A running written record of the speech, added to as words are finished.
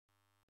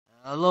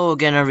Hello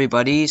again,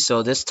 everybody.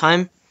 So this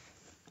time,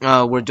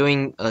 we're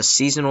doing a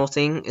seasonal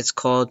thing. It's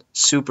called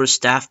Super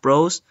Staff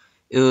Bros.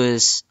 It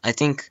was, I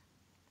think,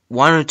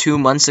 1 or 2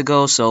 months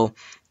ago, so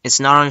it's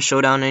not on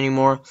Showdown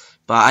anymore.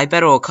 But I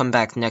bet it will come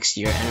back next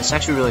year, and it's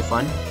actually really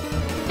fun.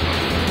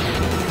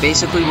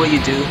 Basically, what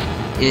you do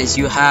is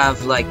you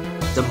have like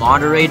the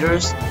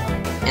moderators,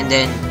 and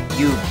then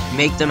you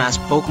make them as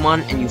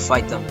Pokemon and you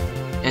fight them,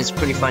 and it's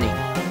pretty funny.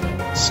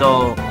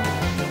 So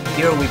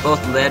here we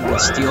both led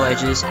with Steel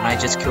Edges, and I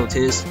just killed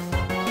his.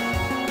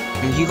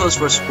 And he goes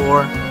for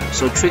Spore,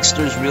 so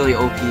Trickster is really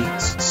OP,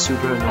 it's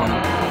super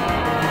annoying.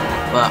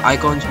 But I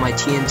go into my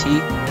TNT.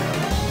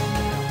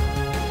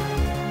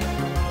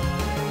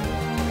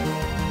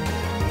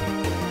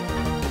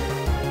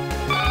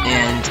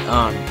 And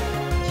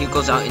he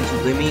goes out into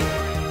Limmy.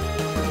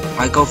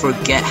 I go for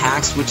Get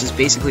Hacks, which is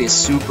basically a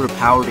super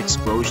powered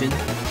explosion.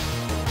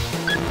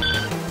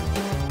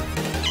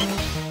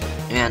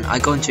 And I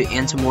go into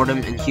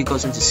Antemortem, and he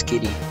goes into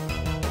Skitty.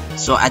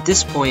 So at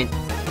this point,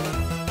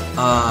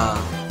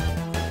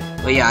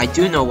 but yeah, I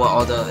do know what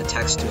all the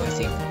attacks do, I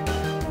think.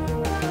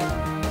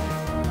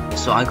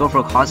 So I go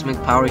for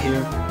Cosmic Power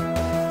here.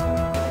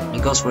 He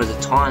goes for the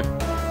Taunt.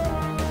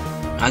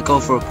 I go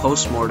for a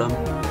Postmortem,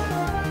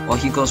 while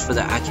he goes for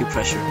the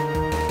Acupressure.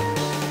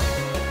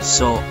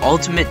 So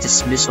Ultimate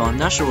Dismissal, I'm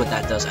not sure what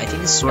that does. I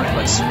think it's sort of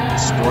like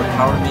Sword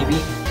Power,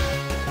 maybe.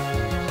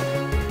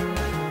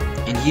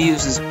 And he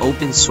uses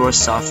open source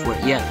software.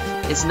 Yeah,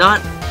 it's not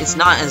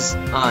as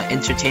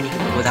entertaining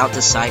without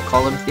the side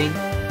column thing,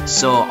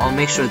 so I'll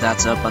make sure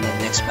that's up on the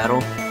next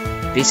battle.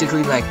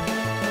 Basically, like,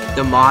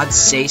 the mods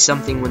say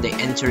something when they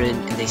enter in,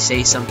 and they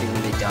say something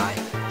when they die.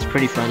 It's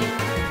pretty funny.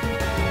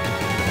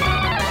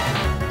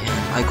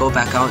 And I go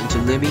back out into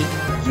Limmy.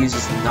 He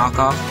uses the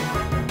knockoff,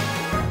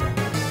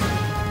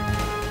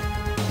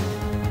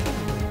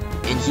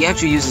 and he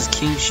actually uses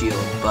King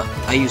Shield, but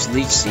I use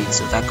Leech Seed,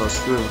 so that goes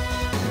through.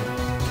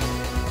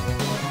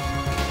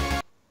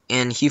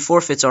 And he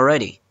forfeits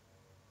already.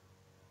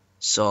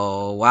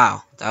 So,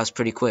 wow, that was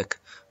pretty quick.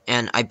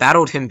 And I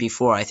battled him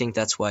before, I think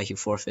that's why he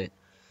forfeit.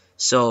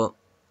 So,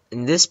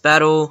 in this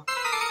battle,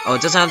 oh,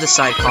 it doesn't have the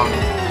side column.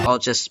 I'll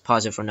just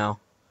pause it for now.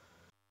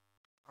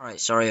 Alright,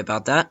 sorry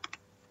about that.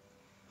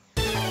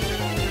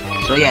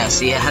 So yeah,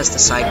 see, it has the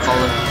side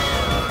column.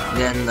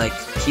 Then, like,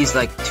 he's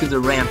like to the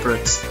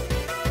ramparts.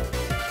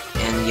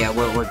 And yeah,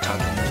 we're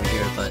talking over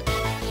here, but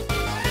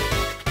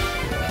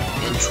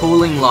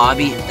Trolling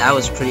Lobby, that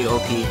was pretty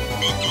OP.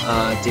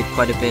 Did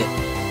quite a bit.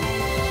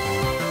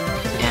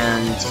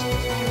 And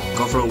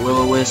go for a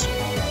Will-O-Wisp.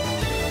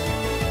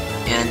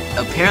 And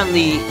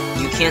apparently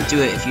you can't do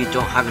it if you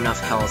don't have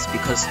enough health,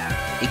 because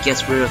it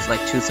gets rid of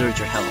like 2/3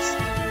 your health.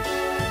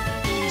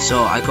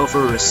 So I go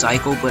for a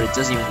Recycle, but it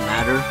doesn't even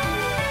matter,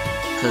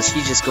 because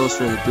he just goes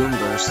for the Boom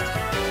Burst.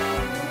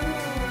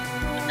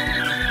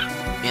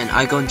 And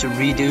I go into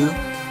Redo,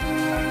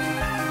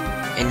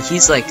 and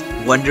he's like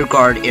Wonder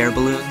Guard Air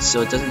Balloon,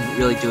 so it doesn't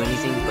really do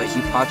anything, but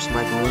he pops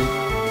my balloon.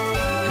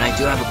 And I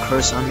do have a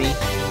Curse on me.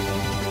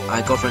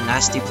 I go for a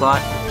Nasty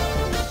Plot.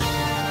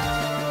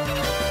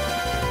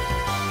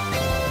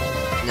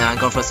 Now I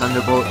go for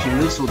Thunderbolt. He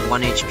moves with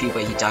 1 HP,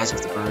 but he dies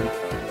with the burn.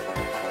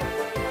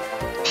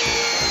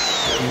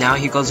 And now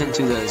he goes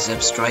into the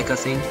Zebstrika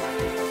thing.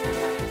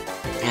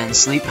 And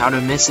Sleep Powder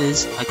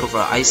misses. I go for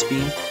Ice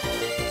Beam.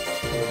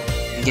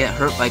 And get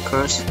hurt by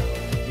Curse.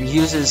 And he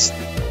uses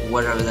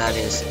whatever that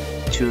is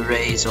to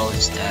raise all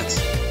his stats.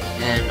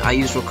 And I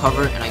use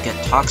Recover, and I get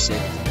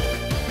Toxic.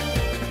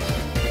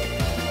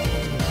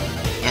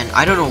 And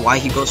I don't know why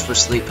he goes for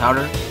Sleep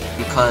Powder,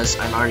 because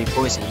I'm already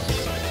poisoned.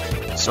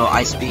 So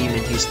Ice Beam,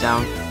 and he's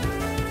down.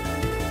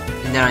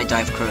 And then I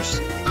Dive Curse.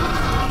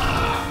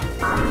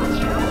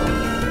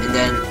 And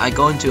then I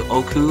go into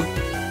Oku,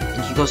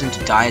 and he goes into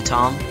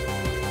Diatom.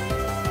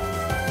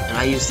 And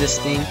I use this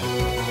thing,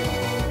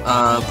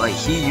 but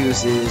he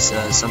uses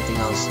something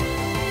else.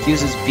 He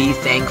uses Be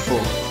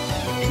Thankful,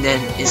 and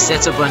then it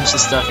sets a bunch of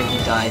stuff and he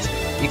dies.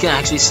 You can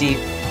actually see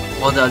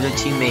all the other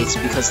teammates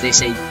because they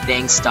say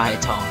thanks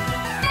Diatom.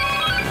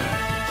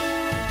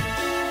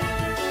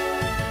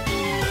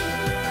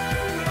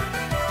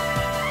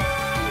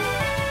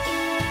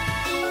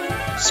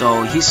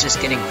 So he's just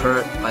getting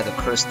hurt by the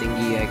curse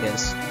thingy, I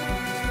guess.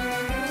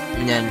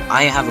 And then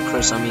I have a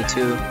curse on me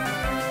too,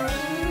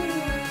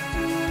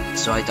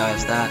 so I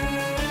dive that.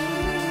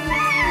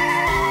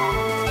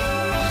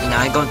 And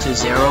I go to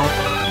Zero,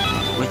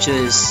 which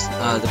is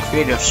the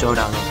creator of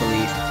Showdown, I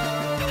believe.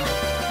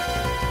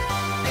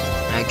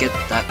 And I get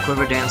that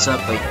Quiver Dance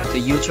up, but the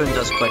U-turn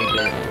does quite a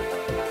bit.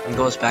 And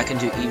goes back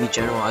into Eevee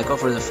General. I go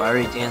for the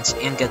Fiery Dance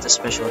and get the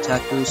special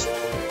attack boost.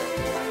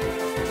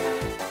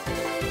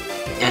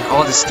 And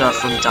all the stuff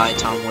from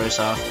Diatom wears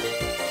off.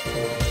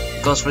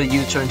 Goes for the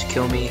U-turn to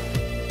kill me.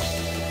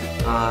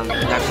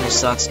 That kind of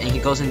sucks. And he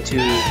goes into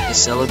the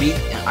Celebi,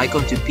 and I go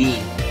into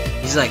Beam.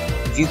 He's like,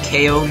 if you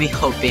KO me,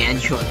 I'll ban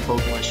you on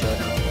Pokemon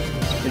Showdown.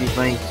 It's pretty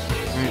funny.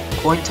 And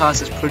Coin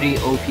Toss is pretty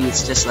OP.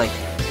 It's just like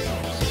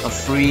a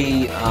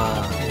free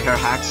pair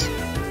hacks,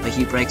 but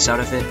he breaks out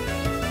of it.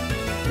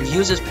 and he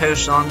uses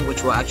Perish Song,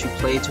 which will actually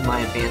play to my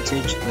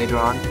advantage later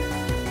on.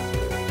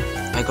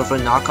 I go for a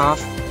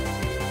knockoff.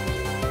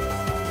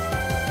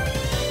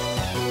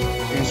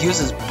 And he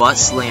uses Butt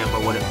Slam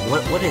or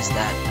what is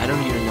that? I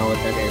don't even know what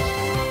that is.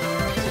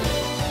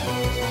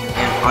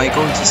 And I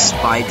go into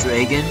Spy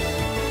Dragon.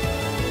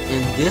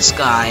 And this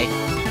guy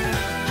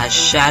has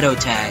Shadow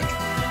Tag.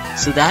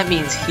 So that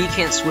means he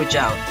can't switch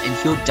out and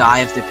he'll die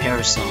of the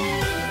Perish Song.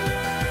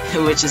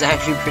 Which is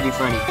actually pretty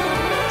funny.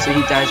 So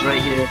he dies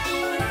right here.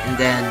 And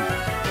then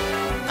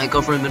I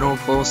go for a Mineral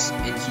Pulse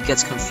and he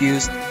gets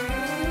confused.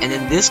 And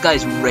then this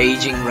guy's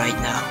raging right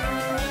now.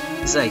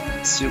 He's like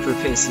super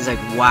pissed. He's like,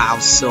 wow,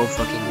 so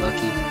fucking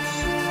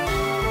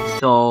lucky.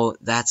 So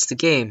that's the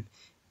game.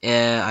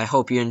 I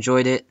hope you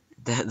enjoyed it.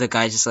 The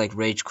guy just like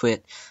rage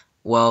quit.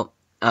 Well,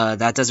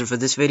 that does it for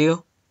this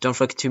video. Don't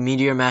forget to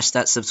Meteor Mash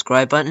that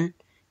subscribe button.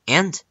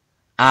 And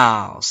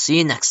I'll see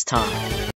you next time.